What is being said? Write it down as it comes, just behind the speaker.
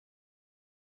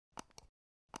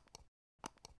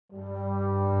So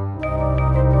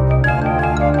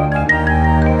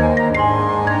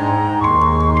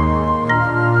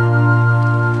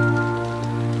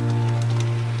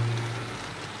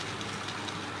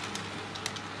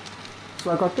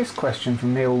I got this question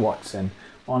from Neil Watson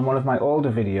on one of my older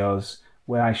videos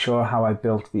where I show how I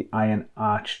built the iron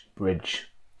arched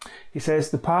bridge. He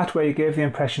says, the part where you gave the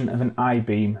impression of an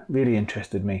I-beam really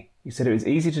interested me. He said it was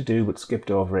easy to do but skipped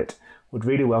over it. Would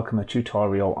really welcome a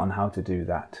tutorial on how to do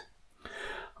that.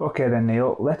 Okay then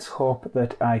Neil, let's hope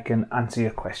that I can answer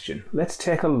your question. Let's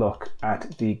take a look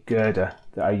at the girder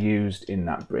that I used in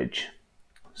that bridge.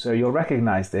 So you'll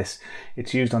recognise this.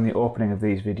 It's used on the opening of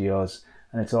these videos,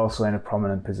 and it's also in a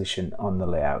prominent position on the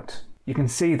layout. You can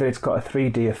see that it's got a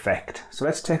 3D effect. So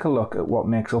let's take a look at what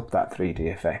makes up that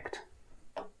 3D effect.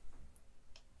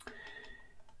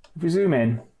 If we zoom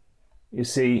in, you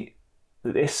see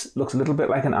that this looks a little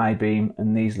bit like an I-beam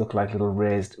and these look like little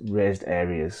raised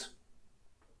areas.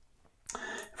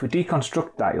 If we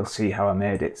deconstruct that, you'll see how I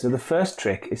made it. So the first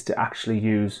trick is to actually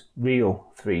use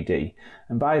real 3D.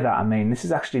 And by that I mean this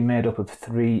is actually made up of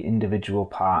 3 individual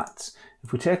parts.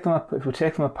 If we take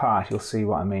them apart, you'll see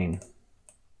what I mean.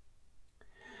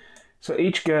 So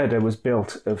each girder was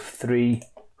built of 3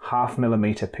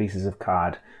 half-millimetre pieces of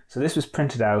card. So this was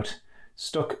printed out,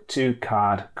 stuck to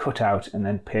card, cut out and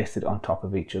then pasted on top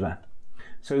of each other.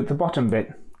 So the bottom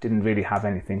bit didn't really have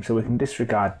anything, so we can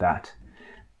disregard that.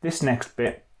 This next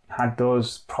bit had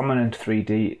those prominent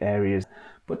 3D areas,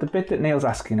 but the bit that Neil's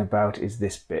asking about is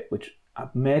this bit, which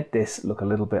I've made this look a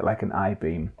little bit like an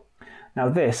I-beam. Now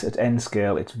this, at N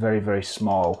scale, it's very, very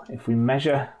small. If we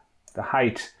measure the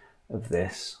height of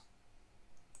this,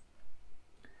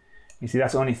 you see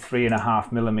that's only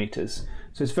 3.5 millimeters.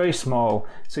 So it's very small,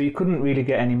 so you couldn't really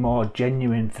get any more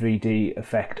genuine 3D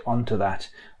effect onto that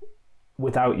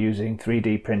without using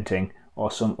 3D printing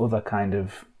or some other kind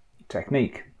of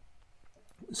technique.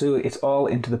 So it's all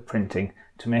into the printing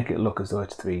to make it look as though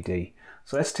it's 3D.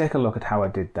 So let's take a look at how I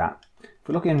did that. If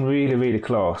we look in really, really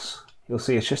close, you'll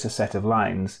see it's just a set of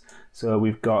lines. So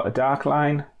we've got a dark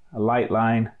line, a light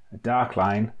line, a dark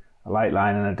line, a light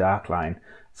line and a dark line.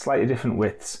 Slightly different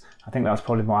widths. I think that was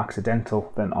probably more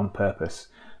accidental than on purpose.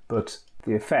 But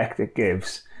the effect it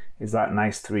gives is that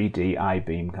nice 3D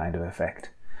I-beam kind of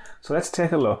effect. So let's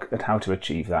take a look at how to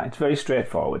achieve that. It's very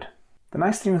straightforward. The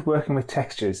nice thing with working with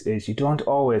textures is you don't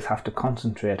always have to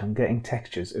concentrate on getting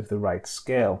textures of the right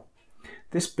scale.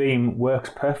 This beam works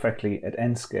perfectly at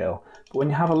N scale, but when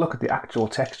you have a look at the actual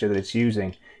texture that it's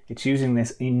using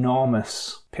this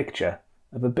enormous picture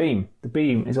of a beam. The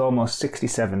beam is almost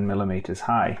 67 millimeters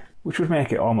high, which would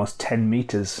make it almost 10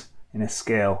 meters in a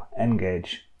scale N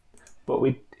gauge. But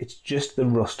it's just the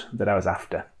rust that I was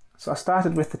after. So I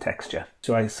started with the texture.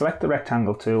 So I select the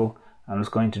rectangle tool and was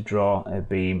going to draw a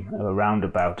beam of around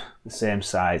about the same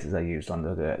size as I used on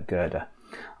the girder.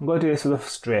 I'm going to do this with a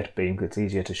straight beam because it's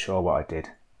easier to show what I did.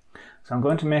 So I'm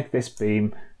going to make this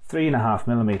beam 3.5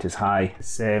 millimeters high,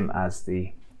 same as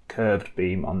the curved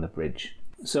beam on the bridge.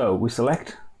 So we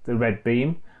select the red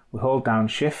beam, we hold down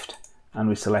Shift and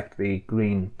we select the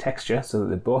green texture so that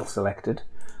they're both selected.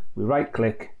 We right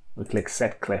click, we click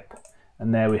Set Clip,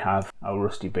 and there we have our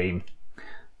rusty beam.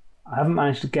 I haven't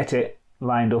managed to get it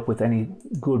lined up with any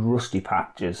good rusty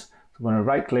patches. So I'm going to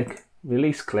right click,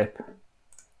 release clip,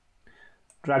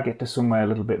 drag it to somewhere a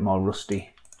little bit more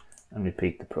rusty and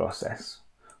repeat the process.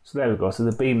 So there we go, so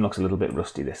the beam looks a little bit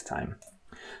rusty this time.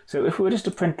 So if we were just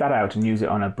to print that out and use it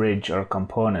on a bridge or a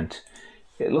component,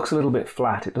 it looks a little bit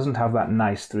flat. It doesn't have that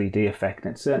nice 3D effect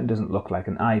and it certainly doesn't look like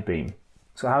an I-beam.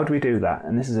 So how do we do that?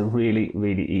 And this is a really,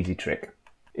 really easy trick.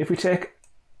 If we take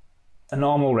a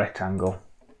normal rectangle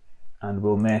and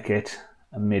we'll make it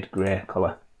a mid-grey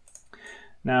colour.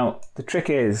 Now the trick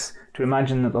is to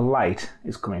imagine that the light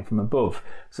is coming from above.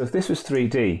 So if this was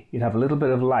 3D, you'd have a little bit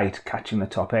of light catching the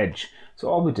top edge. So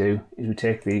all we do is we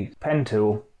take the pen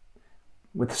tool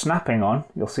with the snapping on,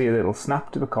 you'll see a little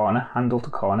snap to the corner, handle to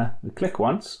corner. We click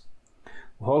once,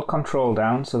 we hold Control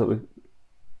down so that we're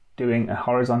doing a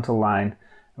horizontal line,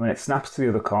 and when it snaps to the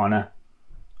other corner,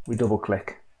 we double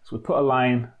click. So we put a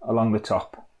line along the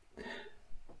top.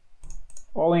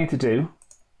 All we need to do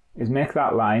is make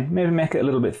that line, maybe make it a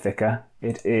little bit thicker.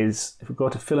 It is, if we go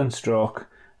to Fill and Stroke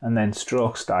and then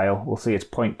Stroke Style, we'll see it's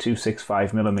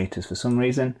 0.265 millimeters for some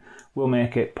reason. We'll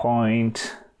make it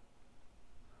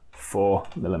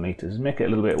 0.4 millimeters, make it a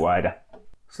little bit wider.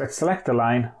 So let's select the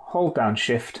line, hold down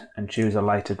Shift and choose a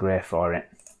lighter grey for it.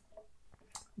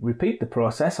 Repeat the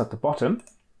process at the bottom.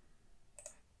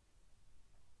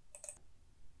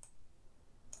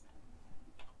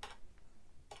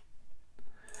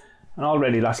 And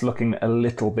already that's looking a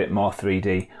little bit more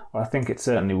 3D, or I think it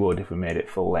certainly would if we made it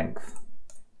full length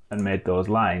and made those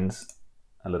lines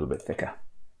a little bit thicker.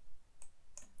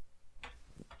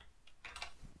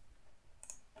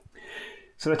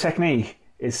 So the technique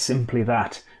is simply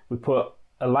that. We put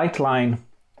a light line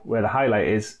where the highlight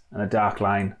is and a dark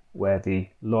line where the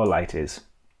low light is.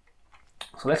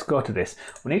 So let's go to this.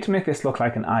 We need to make this look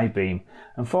like an I-beam,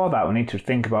 and for that we need to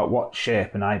think about what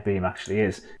shape an I-beam actually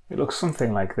is. It looks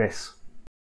something like this.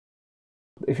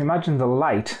 If you imagine the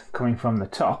light coming from the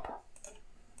top,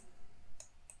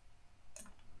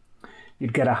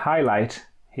 you'd get a highlight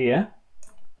here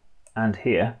and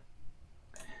here,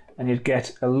 and you'd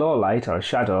get a low light or a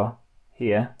shadow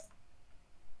here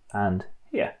and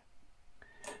here.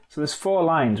 So there's 4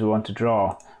 lines we want to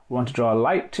draw. We want to draw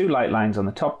 2 light lines on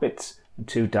the top bits and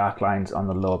 2 dark lines on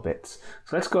the low bits.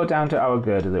 So let's go down to our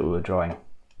girder that we were drawing.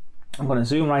 I'm going to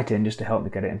zoom right in just to help me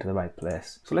get it into the right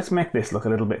place. So let's make this look a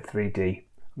little bit 3D.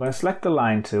 I'm going to select the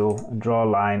line tool and draw a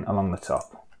line along the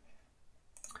top.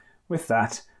 With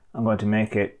that, I'm going to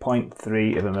make it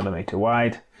 0.3 of a millimeter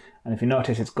wide. And if you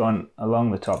notice it's gone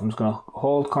along the top, I'm just going to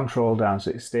hold Control down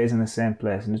so it stays in the same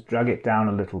place and just drag it down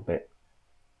a little bit.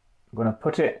 I'm going to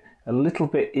put it a little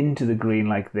bit into the green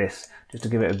like this, just to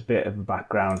give it a bit of a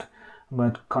background. I'm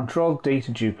going to Control D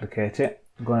to duplicate it.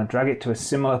 I'm going to drag it to a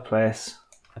similar place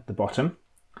at the bottom.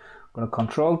 I'm going to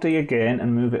Control D again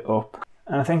and move it up.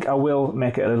 And I think I will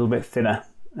make it a little bit thinner.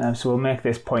 So we'll make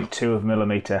this 0.2 of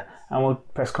millimeter, and we'll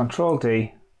press Control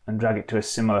D and drag it to a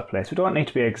similar place. We don't need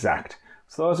to be exact.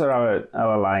 So those are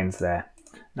our lines there.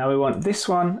 Now we want this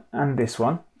one and this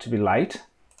one to be light.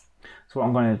 So what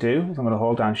I'm going to do is I'm going to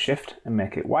hold down Shift and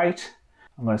make it white.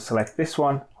 I'm going to select this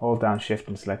one, hold down Shift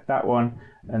and select that one,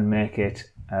 and make it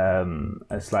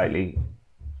a slightly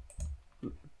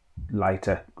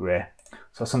lighter grey.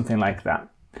 So something like that.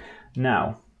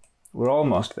 Now, we're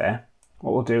almost there.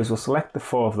 What we'll do is we'll select the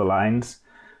 4 of the lines.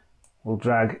 We'll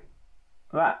drag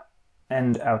that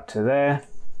end out to there,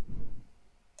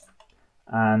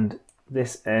 and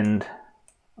this end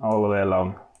all the way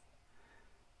along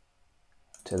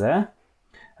to there.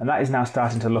 And that is now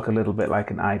starting to look a little bit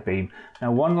like an I-beam.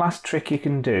 Now one last trick you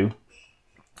can do,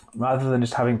 rather than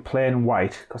just having plain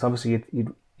white, because obviously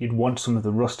you'd want some of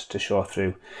the rust to show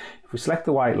through. If we select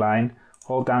the white line,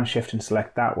 hold down Shift and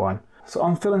select that one. So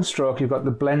on fill and stroke you've got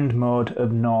the blend mode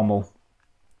of normal.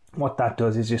 What that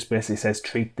does is just basically says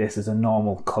treat this as a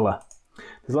normal colour.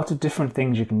 There's lots of different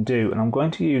things you can do, and I'm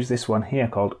going to use this one here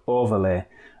called overlay.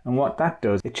 And what that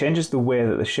does, it changes the way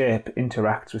that the shape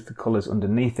interacts with the colours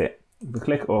underneath it. If we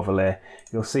click overlay,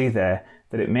 you'll see there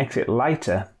that it makes it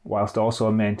lighter whilst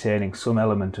also maintaining some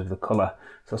element of the colour.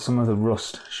 So some of the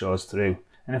rust shows through.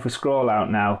 And if we scroll out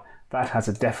now, that has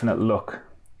a definite look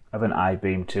of an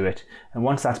I-beam to it. And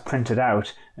once that's printed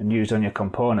out and used on your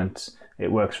components,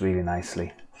 it works really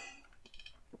nicely.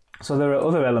 So there are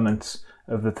other elements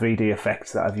of the 3D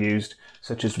effects that I've used,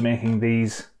 such as making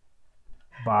these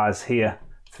bars here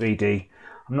 3D.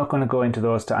 I'm not going to go into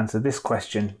those to answer this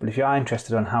question, but if you are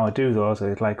interested on how I do those, or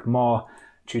you'd like more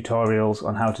tutorials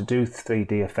on how to do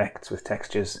 3D effects with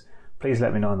textures, please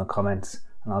let me know in the comments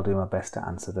and I'll do my best to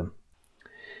answer them.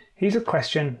 Here's a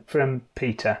question from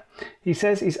Peter. He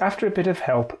says he's after a bit of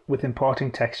help with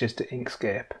importing textures to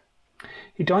Inkscape.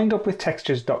 He joined up with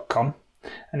textures.com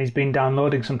and he's been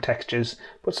downloading some textures,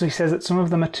 but so he says that some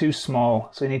of them are too small,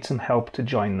 so he needs some help to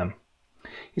join them.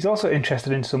 He's also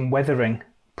interested in some weathering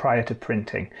prior to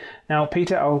printing. Now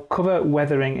Peter, I'll cover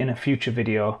weathering in a future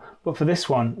video, but for this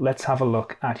one let's have a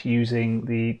look at using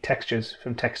the textures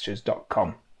from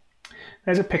textures.com.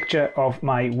 There's a picture of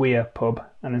my weir pub,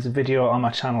 and there's a video on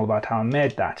my channel about how I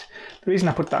made that. The reason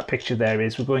I put that picture there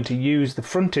is we're going to use the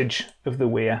frontage of the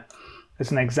weir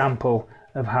as an example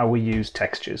of how we use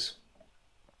textures.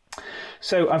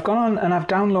 So I've gone on and I've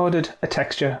downloaded a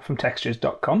texture from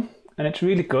textures.com, and it's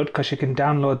really good because you can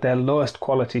download their lowest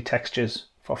quality textures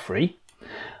for free.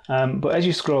 But as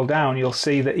you scroll down, you'll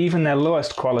see that even their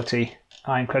lowest quality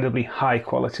are incredibly high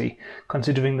quality,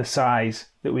 considering the size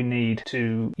that we need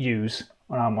to use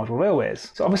on our model railways.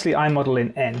 So obviously I model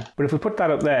in N, but if we put that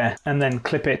up there and then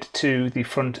clip it to the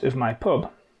front of my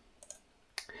pub,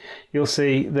 you'll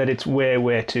see that it's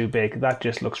way too big. That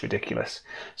just looks ridiculous.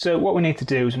 So what we need to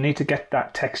do is we need to get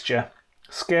that texture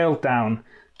scaled down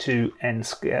to N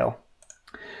scale.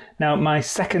 Now my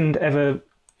second ever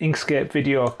Inkscape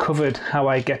video covered how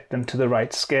I get them to the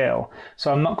right scale,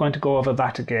 so I'm not going to go over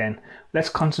that again. Let's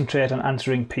concentrate on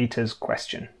answering Peter's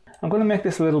question. I'm going to make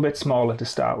this a little bit smaller to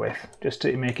start with, just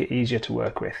to make it easier to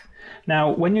work with.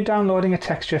 Now, when you're downloading a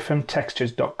texture from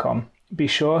textures.com, be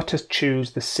sure to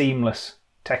choose the seamless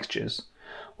textures.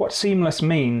 What seamless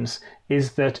means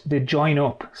is that they join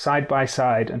up side by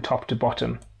side and top to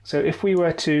bottom. So if we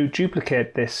were to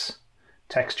duplicate this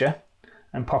texture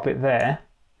and pop it there,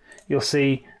 you'll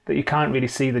see that you can't really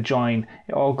see the join.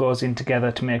 It all goes in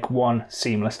together to make one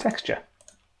seamless texture.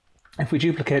 If we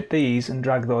duplicate these and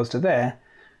drag those to there,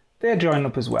 they join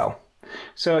up as well.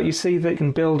 So you see that you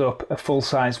can build up a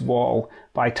full-size wall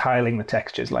by tiling the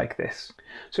textures like this.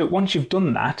 So once you've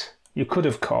done that, you could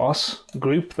of course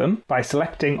group them by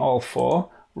selecting all four,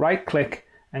 right-click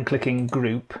and clicking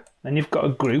group. Then you've got a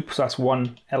group, so that's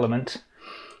one element.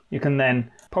 You can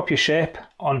then pop your shape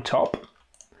on top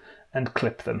and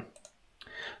clip them.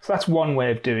 So that's one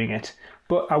way of doing it,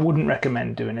 but I wouldn't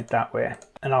recommend doing it that way,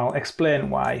 and I'll explain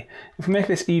why. If we make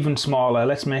this even smaller,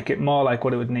 let's make it more like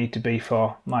what it would need to be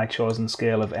for my chosen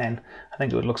scale of N. I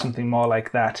think it would look something more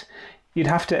like that. You'd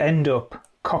have to end up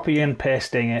copying and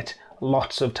pasting it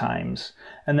lots of times,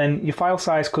 and then your file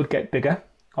size could get bigger,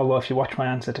 although if you watch my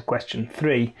answer to question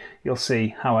 3, you'll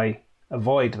see how I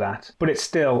avoid that, but it's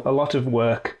still a lot of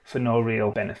work for no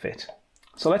real benefit.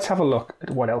 So let's have a look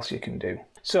at what else you can do.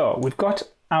 So we've got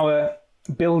our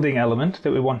building element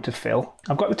that we want to fill.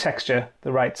 I've got the texture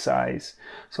the right size.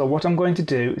 So what I'm going to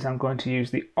do is I'm going to use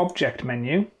the Object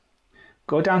menu,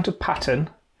 go down to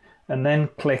Pattern, and then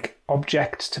click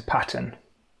Object to Pattern.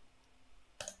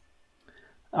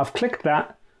 I've clicked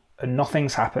that and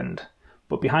nothing's happened,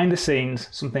 but behind the scenes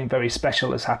something very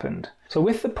special has happened. So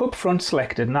with the pub front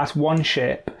selected, and that's one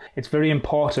shape, it's very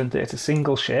important that it's a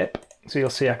single shape. So you'll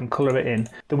see I can colour it in.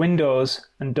 The windows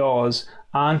and doors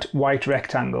aren't white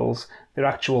rectangles, they're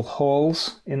actual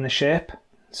holes in the shape.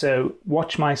 So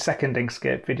watch my second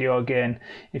Inkscape video again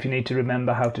if you need to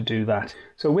remember how to do that.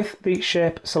 So with the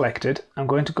shape selected, I'm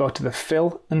going to go to the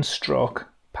Fill and Stroke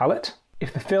palette.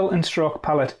 If the Fill and Stroke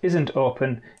palette isn't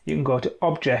open, you can go to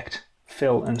Object,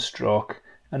 Fill and Stroke,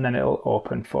 and then it'll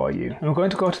open for you. And we're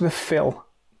going to go to the Fill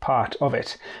part of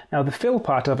it. Now the fill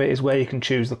part of it is where you can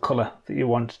choose the colour that you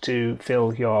want to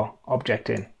fill your object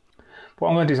in. What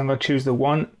I'm going to do is I'm going to choose the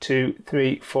 1, 2,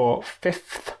 3, 4,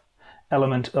 5th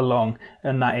element along,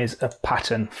 and that is a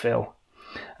pattern fill.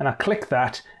 And I click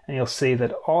that and you'll see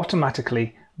that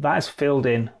automatically that is filled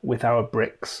in with our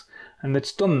bricks. And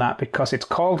it's done that because it's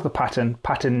called the pattern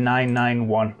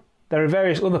 991. There are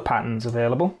various other patterns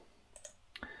available.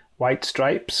 White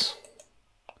stripes,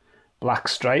 black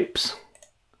stripes,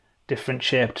 different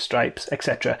shaped stripes,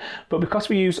 etc. But because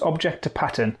we use Object to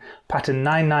Pattern, pattern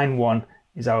 991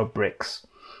 is our bricks.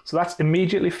 So that's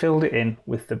immediately filled it in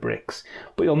with the bricks.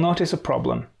 But you'll notice a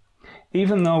problem.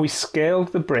 Even though we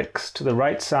scaled the bricks to the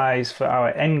right size for our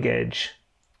N gauge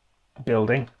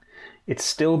building, it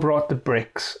still brought the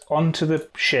bricks onto the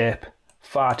shape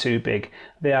far too big.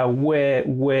 They are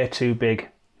way too big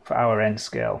for our N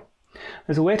scale.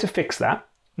 There's a way to fix that.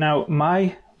 Now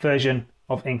my version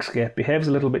of Inkscape behaves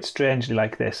a little bit strangely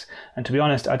like this, and to be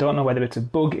honest I don't know whether it's a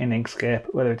bug in Inkscape,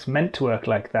 whether it's meant to work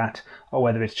like that, or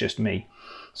whether it's just me.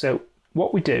 So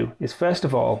what we do is, first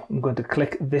of all, I'm going to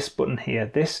click this button here.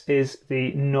 This is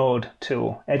the node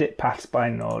tool, Edit Paths by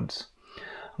Nodes.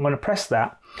 I'm going to press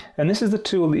that, and this is the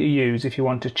tool that you use if you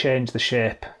want to change the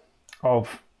shape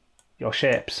of your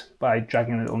shapes by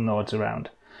dragging little nodes around.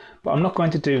 But I'm not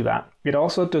going to do that. It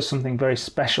also does something very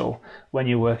special when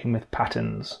you're working with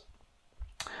patterns.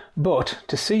 But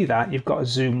to see that, you've got to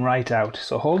zoom right out.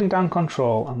 So holding down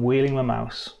Control and wheeling my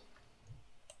mouse.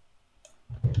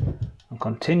 I'm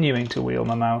continuing to wheel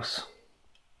my mouse.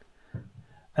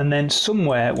 And then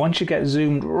somewhere, once you get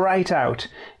zoomed right out,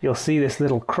 you'll see this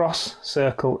little cross,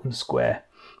 circle and square.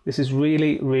 This is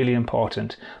really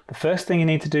important. The first thing you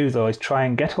need to do though is try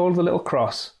and get hold of the little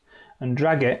cross and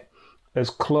drag it as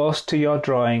close to your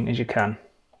drawing as you can.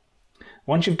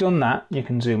 Once you've done that, you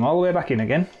can zoom all the way back in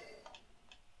again.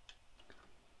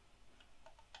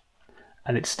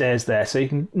 And it stays there, so you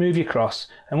can move your cross.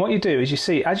 And what you do is, you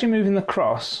see, as you're moving the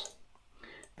cross,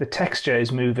 the texture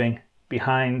is moving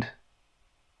behind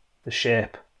the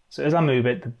shape. So as I move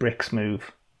it, the bricks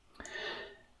move.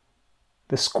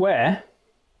 The square,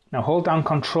 now hold down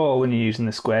Control when you're using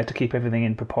the square to keep everything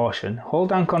in proportion. Hold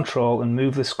down Control and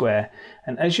move the square.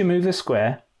 And as you move the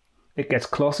square, it gets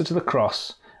closer to the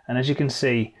cross. And as you can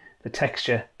see, the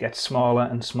texture gets smaller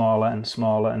and smaller and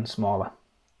smaller and smaller.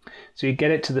 So you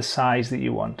get it to the size that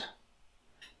you want.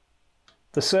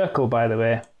 The circle, by the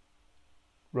way,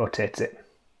 rotates it.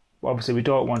 Obviously we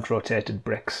don't want rotated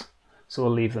bricks, so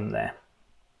we'll leave them there.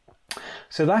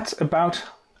 So that's about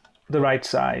the right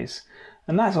size,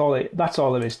 and that's all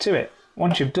there is to it.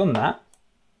 Once you've done that,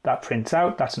 that prints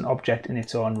out. That's an object in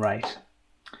its own right.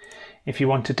 If you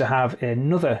wanted to have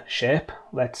another shape,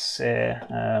 let's say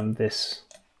this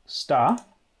star,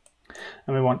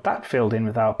 and we want that filled in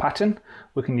with our pattern,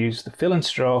 we can use the fill and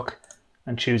stroke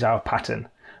and choose our pattern.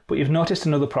 But you've noticed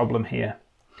another problem here.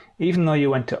 Even though you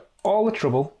went to all the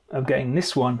trouble of getting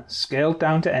this one scaled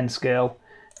down to N scale,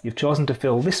 you've chosen to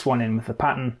fill this one in with the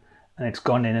pattern, and it's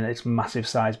gone in and it's massive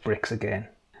size bricks again.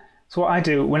 So what I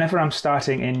do whenever I'm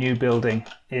starting a new building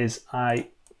is I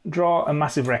draw a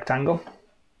massive rectangle,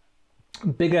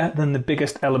 bigger than the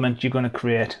biggest element you're going to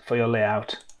create for your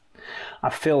layout. I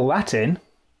fill that in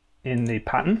the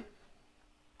pattern.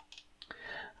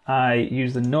 I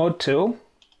use the node tool.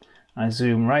 I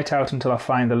zoom right out until I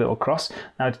find the little cross.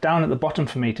 Now it's down at the bottom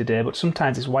for me today, but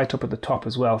sometimes it's right up at the top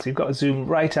as well. So you've got to zoom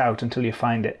right out until you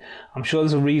find it. I'm sure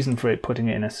there's a reason for it putting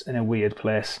it in a weird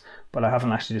place, but I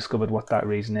haven't actually discovered what that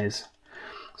reason is.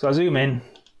 So I zoom in,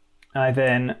 I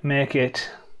then make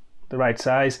it the right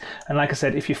size. And like I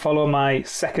said, if you follow my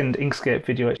second Inkscape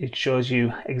video, it shows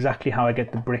you exactly how I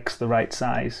get the bricks the right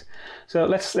size. So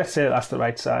let's say that's the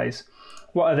right size.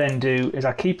 What I then do is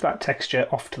I keep that texture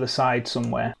off to the side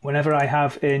somewhere. Whenever I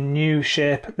have a new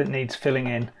shape that needs filling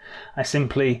in, I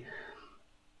simply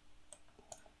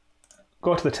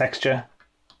go to the texture,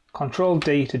 Control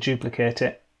D to duplicate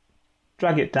it,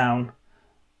 drag it down,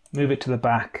 move it to the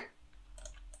back,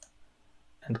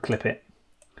 and clip it.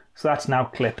 So that's now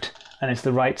clipped, and it's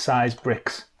the right size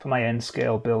bricks for my N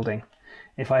scale building.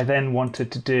 If I then wanted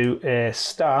to do a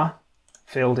star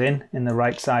filled in the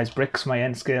right size bricks for my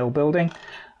N scale building,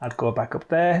 I'd go back up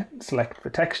there, select the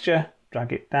texture,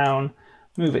 drag it down,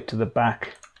 move it to the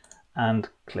back, and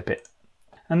clip it.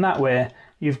 And that way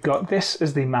you've got this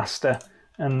as the master,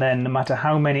 and then no matter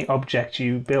how many objects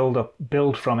you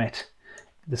build from it,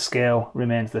 the scale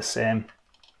remains the same.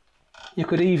 You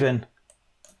could even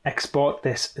export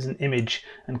this as an image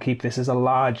and keep this as a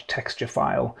large texture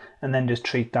file, and then just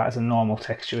treat that as a normal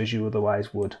texture as you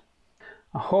otherwise would.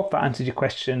 I hope that answered your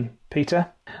question, Peter.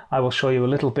 I will show you a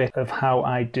little bit of how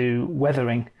I do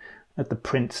weathering at the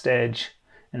print stage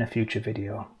in a future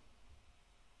video.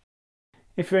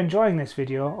 If you're enjoying this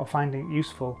video or finding it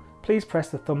useful, please press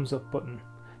the thumbs up button.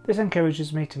 This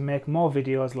encourages me to make more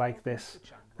videos like this,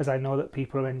 as I know that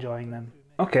people are enjoying them.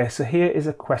 Okay, so here is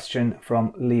a question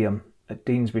from Liam at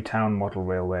Deansbury Town Model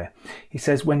Railway. He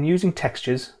says, when using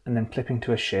textures and then clipping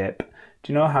to a shape,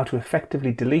 do you know how to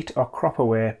effectively delete or crop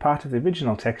away part of the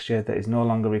original texture that is no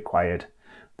longer required?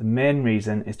 The main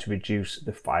reason is to reduce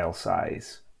the file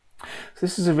size. So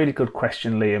this is a really good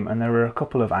question, Liam, and there are a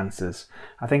couple of answers.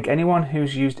 I think anyone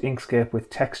who's used Inkscape with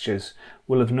textures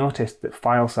will have noticed that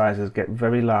file sizes get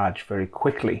very large very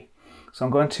quickly. So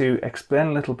I'm going to explain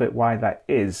a little bit why that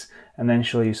is, and then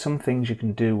show you some things you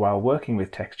can do while working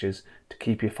with textures to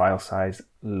keep your file size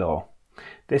low.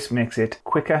 This makes it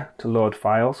quicker to load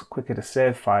files, quicker to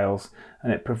save files,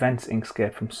 and it prevents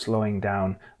Inkscape from slowing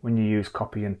down when you use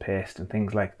copy and paste and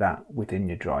things like that within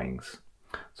your drawings.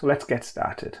 So let's get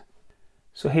started.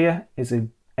 So here is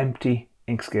an empty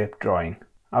Inkscape drawing.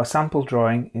 Our sample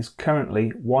drawing is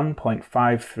currently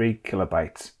 1.53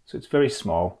 kilobytes, so it's very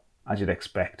small, as you'd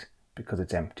expect, because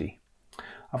it's empty.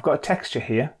 I've got a texture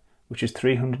here, which is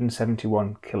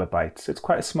 371 kilobytes. It's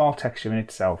quite a small texture in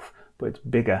itself, but it's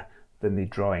bigger than the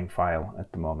drawing file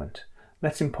at the moment.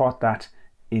 Let's import that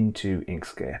into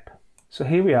Inkscape. So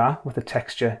here we are with the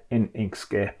texture in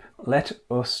Inkscape. Let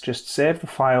us just save the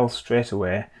file straight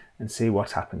away and see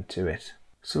what's happened to it.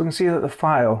 So we can see that the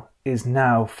file is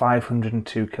now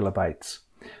 502 kilobytes.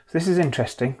 So this is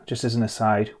interesting, just as an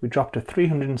aside. We dropped a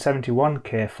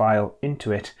 371k file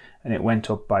into it and it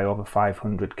went up by over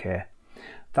 500k.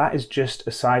 That is just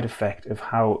a side effect of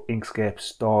how Inkscape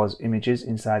stores images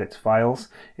inside its files.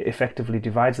 It effectively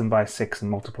divides them by 6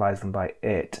 and multiplies them by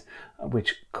 8,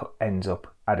 which ends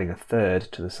up adding a third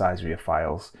to the size of your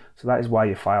files. So that is why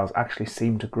your files actually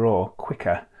seem to grow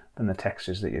quicker than the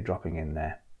textures that you're dropping in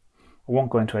there. I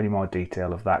won't go into any more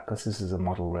detail of that because this is a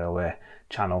model railway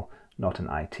channel, not an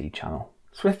IT channel.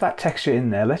 So with that texture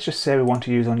in there, let's just say we want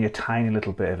to use only a tiny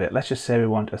little bit of it. Let's just say we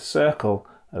want a circle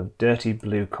of dirty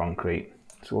blue concrete.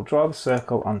 So we'll draw the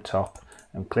circle on top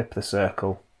and clip the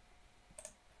circle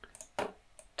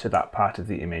to that part of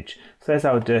the image. So there's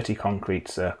our dirty concrete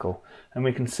circle, and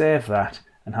we can save that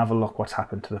and have a look what's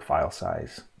happened to the file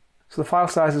size. So the file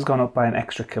size has gone up by an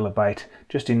extra kilobyte,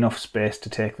 just enough space to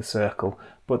take the circle,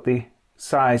 but the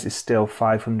size is still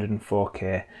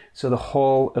 504k, so the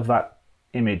whole of that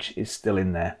image is still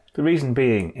in there. The reason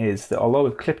being is that although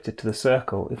we've clipped it to the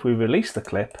circle, if we release the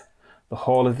clip, the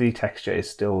whole of the texture is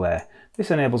still there. This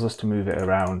enables us to move it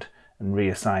around and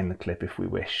reassign the clip if we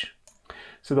wish.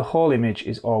 So the whole image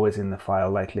is always in the file,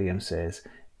 like Liam says.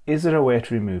 Is there a way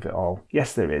to remove it all?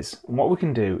 Yes, there is. And what we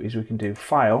can do is we can do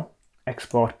File,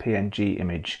 Export PNG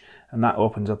Image, and that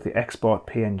opens up the Export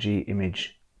PNG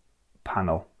Image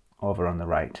panel over on the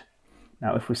right.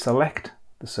 Now if we select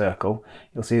the circle,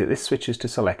 you'll see that this switches to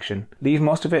selection. Leave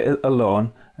most of it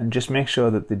alone and just make sure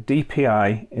that the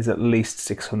DPI is at least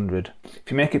 600.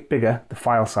 If you make it bigger, the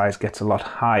file size gets a lot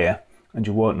higher and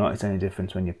you won't notice any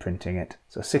difference when you're printing it.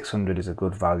 So 600 is a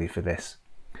good value for this.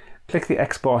 Click the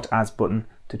Export As button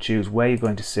to choose where you're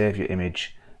going to save your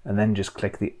image, and then just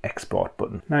click the Export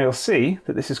button. Now you'll see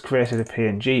that this has created a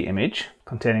PNG image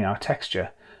containing our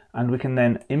texture, and we can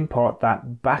then import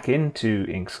that back into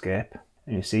Inkscape.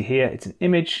 And you see here it's an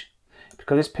image.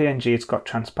 Because it's PNG, it's got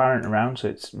transparent around, so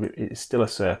it's still a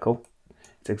circle.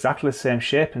 It's exactly the same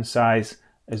shape and size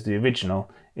as the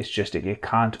original. It's just that you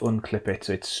can't unclip it,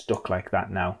 so it's stuck like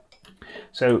that now.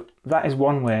 So that is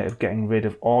one way of getting rid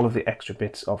of all of the extra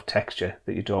bits of texture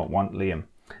that you don't want, Liam.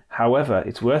 However,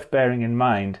 it's worth bearing in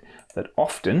mind that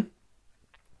often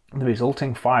the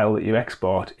resulting file that you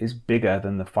export is bigger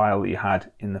than the file that you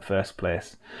had in the first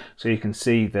place. So you can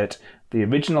see that the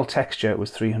original texture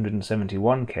was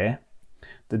 371K,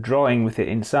 the drawing with it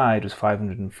inside was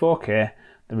 504K,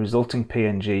 the resulting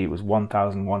PNG was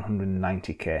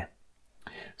 1190K.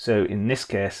 So in this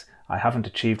case, I haven't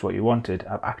achieved what you wanted,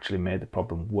 I've actually made the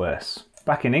problem worse.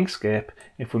 Back in Inkscape,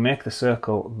 if we make the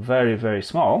circle very, very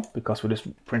small, because we're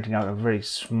just printing out a very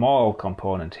small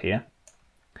component here,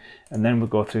 and then we'll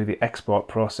go through the export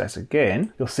process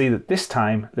again, you'll see that this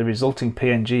time the resulting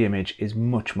PNG image is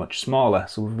much, much smaller.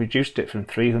 So we've reduced it from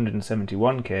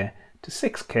 371K to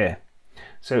 6K.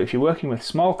 So if you're working with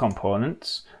small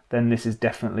components, then this is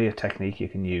definitely a technique you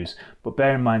can use. But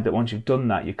bear in mind that once you've done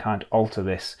that, you can't alter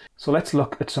this. So let's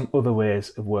look at some other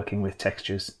ways of working with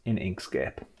textures in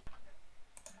Inkscape.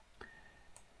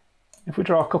 If we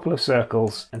draw a couple of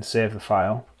circles and save the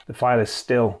file is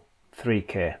still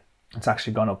 3K. It's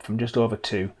actually gone up from just over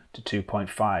 2 to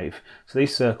 2.5. So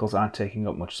these circles aren't taking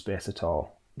up much space at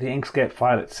all. The Inkscape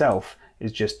file itself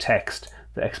is just text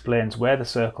that explains where the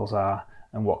circles are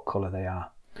and what colour they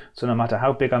are. So no matter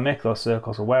how big I make those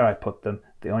circles or where I put them,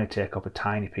 they only take up a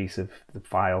tiny piece of the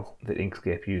file that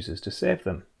Inkscape uses to save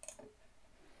them.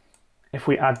 If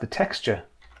we add the texture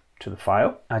to the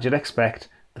file, as you'd expect,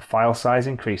 the file size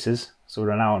increases. So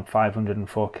we're now on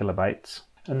 504 kilobytes.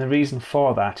 And the reason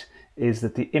for that is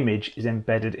that the image is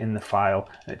embedded in the file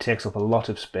and it takes up a lot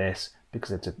of space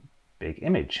because it's a big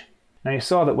image. Now you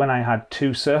saw that when I had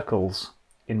two circles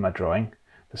in my drawing,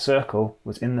 the circle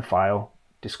was in the file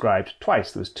described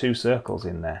twice. There was two circles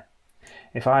in there.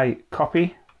 If I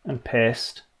copy and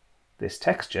paste this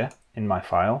texture in my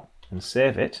file and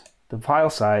save it, the file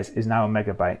size is now a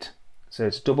megabyte. So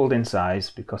it's doubled in size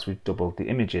because we've doubled the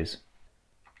images.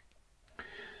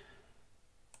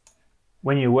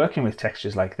 When you're working with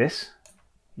textures like this,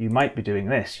 you might be doing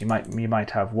this. You might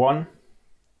have one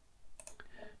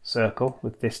circle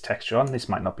with this texture on. This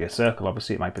might not be a circle,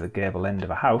 obviously it might be the gable end of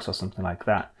a house or something like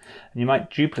that. And you might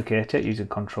duplicate it using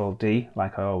Ctrl D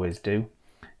like I always do.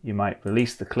 You might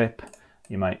release the clip,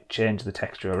 you might change the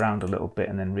texture around a little bit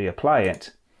and then reapply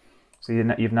it. So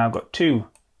you've now got two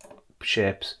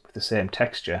shapes with the same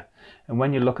texture, and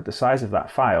when you look at the size of that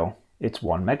file, it's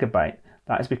 1 megabyte.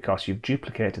 That is because you've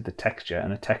duplicated the texture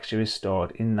and the texture is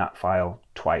stored in that file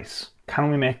twice.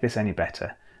 Can we make this any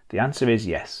better? The answer is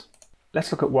yes.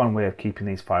 Let's look at one way of keeping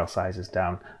these file sizes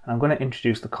down, and I'm going to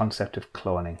introduce the concept of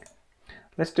cloning.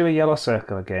 Let's do a yellow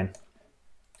circle again,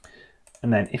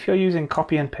 and then if you're using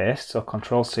copy and paste, so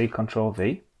Ctrl C, Ctrl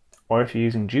V, or if you're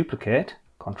using duplicate,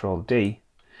 Ctrl D,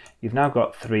 you've now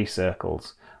got 3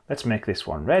 circles. Let's make this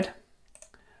one red,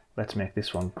 let's make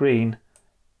this one green,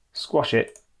 squash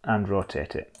it and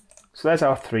rotate it. So there's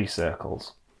our 3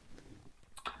 circles.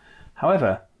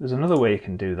 However, there's another way you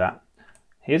can do that.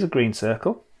 Here's a green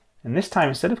circle, and this time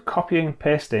instead of copying,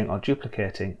 pasting or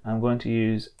duplicating, I'm going to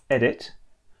use Edit,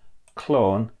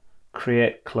 Clone,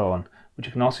 Create Clone, which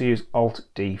you can also use Alt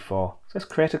D for. So let's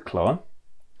create a clone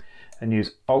and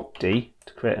use Alt D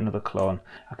to create another clone.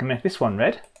 I can make this one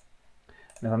red,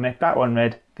 and if I make that one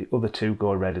red, the other 2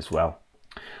 go red as well.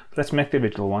 So let's make the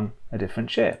original one a different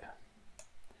shape.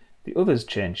 The others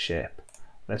change shape.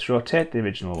 Let's rotate the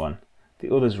original one.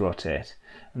 The others rotate.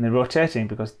 And they're rotating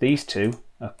because these 2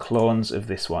 are clones of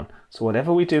this one. So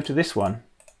whatever we do to this one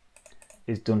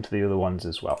is done to the other ones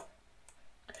as well.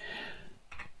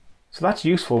 So that's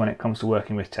useful when it comes to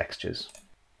working with textures.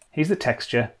 Here's the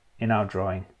texture in our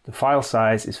drawing. The file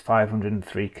size is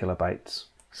 503 kilobytes.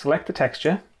 Select the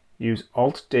texture, use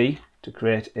Alt D to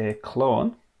create a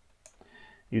clone,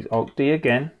 use Alt D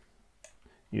again,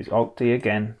 use Alt D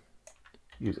again,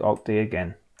 use Alt D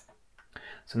again.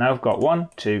 So now I've got 1,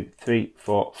 2, 3,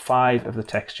 4, 5 of the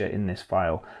texture in this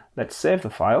file. Let's save the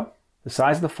file The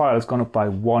size of the file has gone up by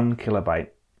 1 kilobyte.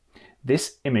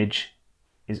 This image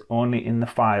is only in the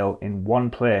file in one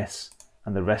place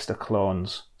and the rest are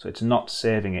clones, so it's not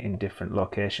saving it in different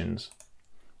locations.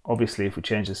 Obviously if we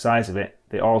change the size of it,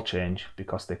 they all change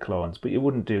because they're clones, but you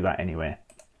wouldn't do that anyway.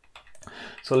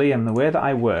 So Liam, the way that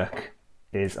I work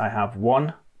is I have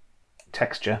one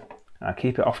texture and I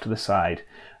keep it off to the side,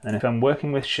 and if I'm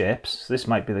working with shapes, so this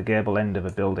might be the gable end of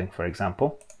a building for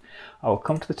example, I'll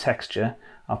come to the texture,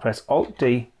 I'll press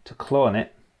Alt-D to clone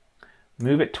it,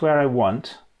 move it to where I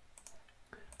want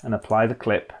and apply the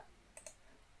clip.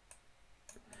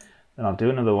 Then I'll do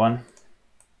another one,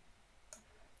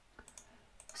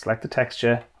 select the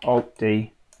texture,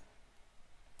 Alt-D,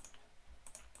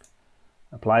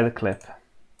 apply the clip,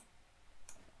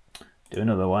 do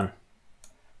another one,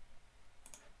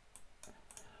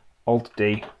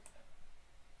 Alt-D,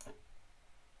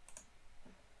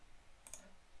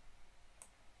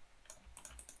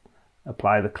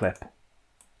 apply the clip.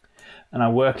 And I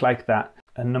work like that,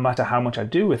 and no matter how much I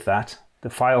do with that, the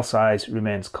file size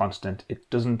remains constant. It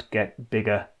doesn't get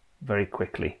bigger very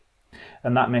quickly.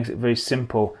 And that makes it very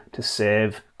simple to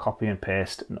save, copy and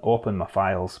paste and open my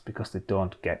files because they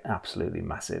don't get absolutely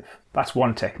massive. That's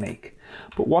one technique.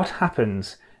 But what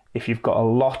happens if you've got a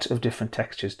lot of different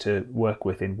textures to work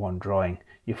with in one drawing?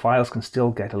 Your files can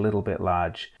still get a little bit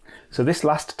large. So this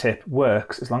last tip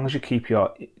works as long as you keep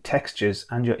your textures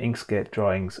and your Inkscape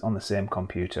drawings on the same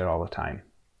computer all the time.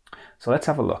 So let's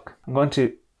have a look. I'm going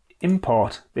to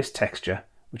import this texture,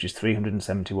 which is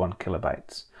 371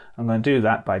 kilobytes. I'm going to do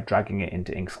that by dragging it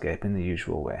into Inkscape in the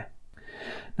usual way.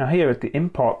 Now here at the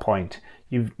import point,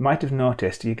 you might have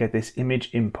noticed you get this image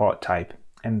import type,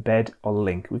 embed or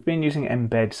link. We've been using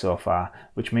embed so far,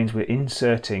 which means we're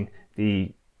inserting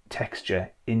the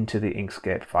texture into the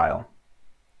Inkscape file.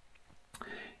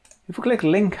 If we click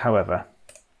link, however,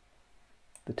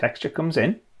 the texture comes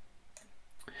in,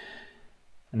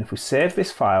 and if we save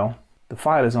this file, the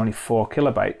file is only 4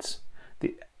 kilobytes.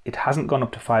 It hasn't gone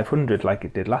up to 500 like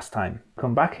it did last time.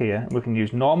 Come back here, we can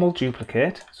use normal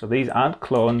duplicate. So these aren't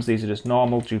clones, these are just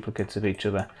normal duplicates of each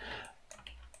other.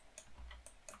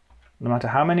 No matter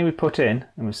how many we put in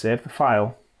and we save the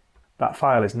file, that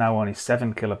file is now only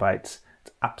 7 kilobytes.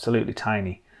 It's absolutely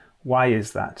tiny. Why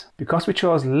is that? Because we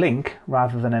chose link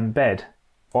rather than embed,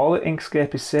 all that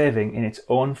Inkscape is saving in its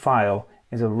own file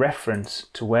is a reference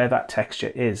to where that texture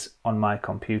is on my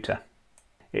computer.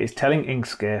 It is telling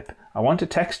Inkscape, I want a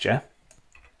texture,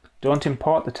 don't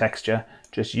import the texture,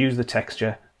 just use the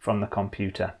texture from the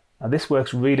computer. Now this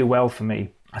works really well for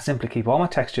me. I simply keep all my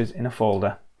textures in a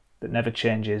folder that never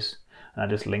changes and I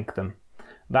just link them.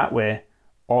 That way,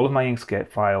 all of my Inkscape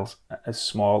files are as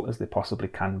small as they possibly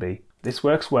can be. This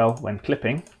works well when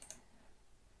clipping.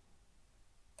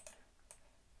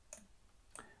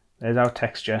 There's our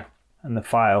texture and the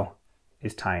file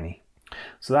is tiny.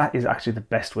 So that is actually the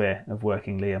best way of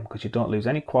working, Liam, because you don't lose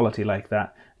any quality like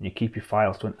that and you keep your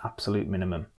files to an absolute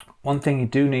minimum. One thing you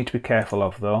do need to be careful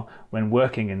of though when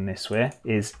working in this way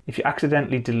is if you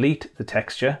accidentally delete the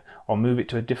texture or move it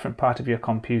to a different part of your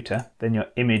computer, then your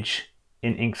image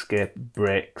in Inkscape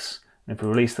breaks. And if we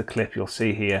release the clip, you'll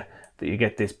see here that you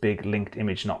get this big linked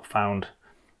image not found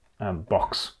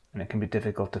box, and it can be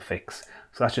difficult to fix.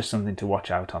 So that's just something to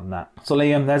watch out on that. So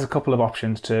Liam, there's a couple of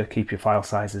options to keep your file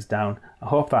sizes down. I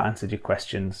hope that answered your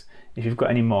questions. If you've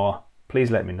got any more,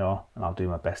 please let me know and I'll do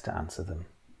my best to answer them.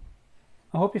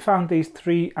 I hope you found these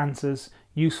 3 answers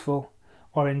useful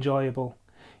or enjoyable.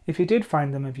 If you did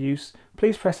find them of use,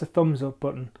 please press the thumbs up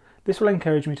button. This will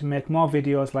encourage me to make more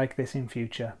videos like this in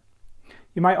future.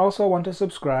 You might also want to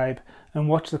subscribe and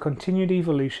watch the continued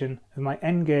evolution of my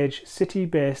N-gauge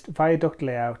city-based viaduct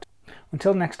layout.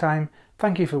 Until next time,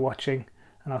 thank you for watching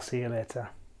and I'll see you later.